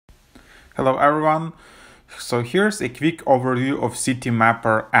Hello everyone. So here's a quick overview of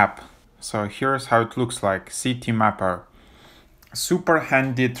Citymapper app. So here's how it looks like. Citymapper, super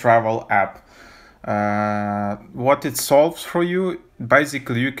handy travel app. What it solves for you,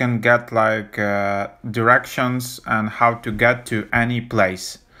 basically you can get like directions and how to get to any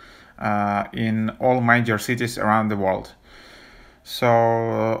place in all major cities around the world.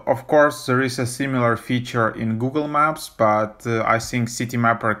 So, of course, there is a similar feature in Google Maps, but I think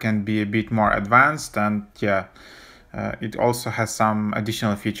Citymapper can be a bit more advanced, and yeah, it also has some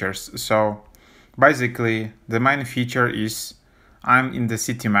additional features. So, basically, the main feature is I'm in the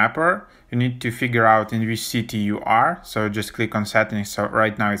Citymapper. You need to figure out in which city you are. So, just click on settings. So,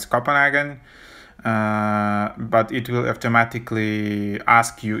 right now it's Copenhagen. But it will automatically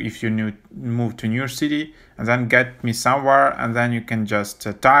ask you if you move to new city, and then get me somewhere, and then you can just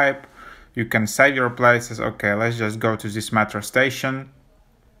type. You can save your places. Okay, let's just go to this metro station.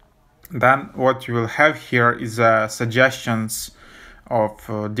 Then what you will have here is suggestions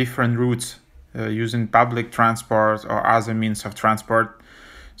of different routes using public transport or other means of transport,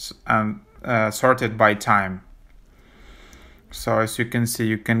 and sorted by time. So as you can see,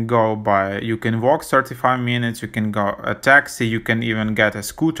 you can walk 35 minutes, you can go a taxi, you can even get a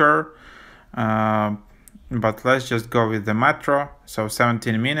scooter. But let's just go with the metro. So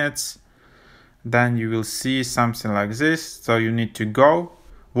 17 minutes. Then you will see something like this. So you need to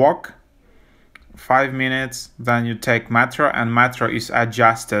walk 5 minutes, then you take metro, and metro is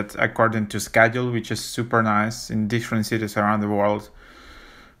adjusted according to schedule, which is super nice in different cities around the world.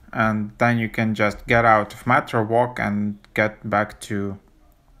 And then you can just get out of metro, walk, and get back to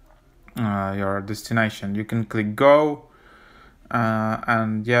your destination. You can click go,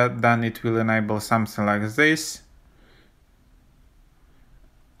 and yeah, then it will enable something like this.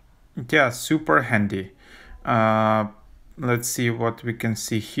 Yeah, super handy. Let's see what we can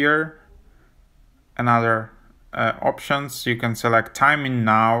see here. Another options, you can select time in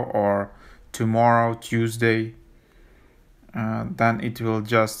now or tomorrow, Tuesday. Then it will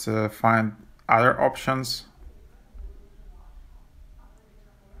just find other options.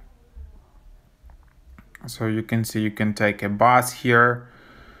 So you can see you can take a bus here,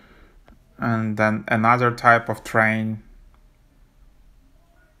 and then another type of train.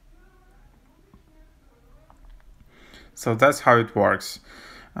 So that's how it works.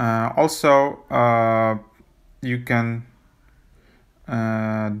 Also, you can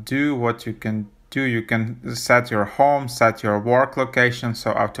do what you can do. You can set your home, set your work location,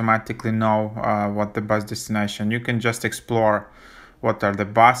 so automatically know what the bus destination. You can just explore what are the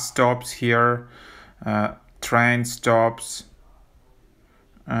bus stops here, train stops,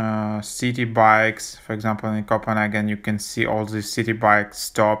 city bikes. For example, in Copenhagen, you can see all these city bike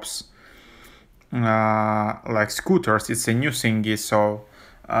stops. Like scooters, it's a new thingy. So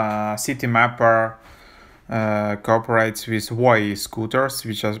Citymapper cooperates with Voi scooters,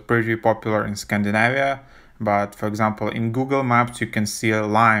 which are pretty popular in Scandinavia. But for example, in Google Maps, you can see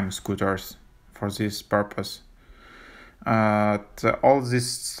Lime scooters for this purpose. All this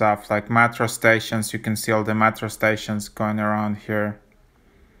stuff like metro stations, you can see all the metro stations going around here.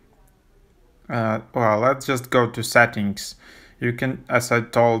 Well, let's just go to settings. You can, as I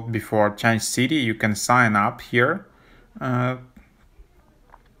told before, change city. You can sign up here.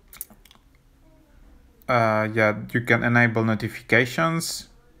 Yeah, you can enable notifications.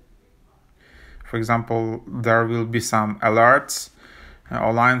 For example, there will be some alerts,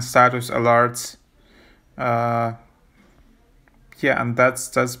 online status alerts. Yeah, and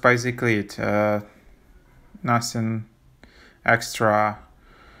that's basically it. Nothing extra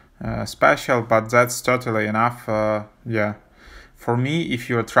special, but that's totally enough. Yeah, for me, if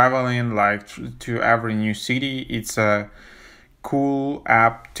you're traveling like to every new city, it's a cool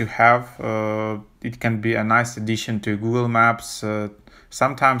app to have. It can be a nice addition to Google Maps.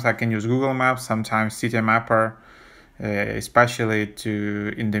 Sometimes I can use Google Maps, sometimes Citymapper, especially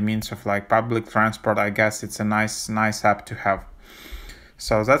in the means of like public transport. I guess it's a nice app to have.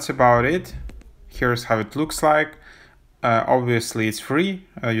 So that's about it. Here's how it looks like. Obviously it's free,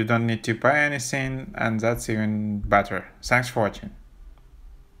 you don't need to pay anything, and that's even better. Thanks for watching.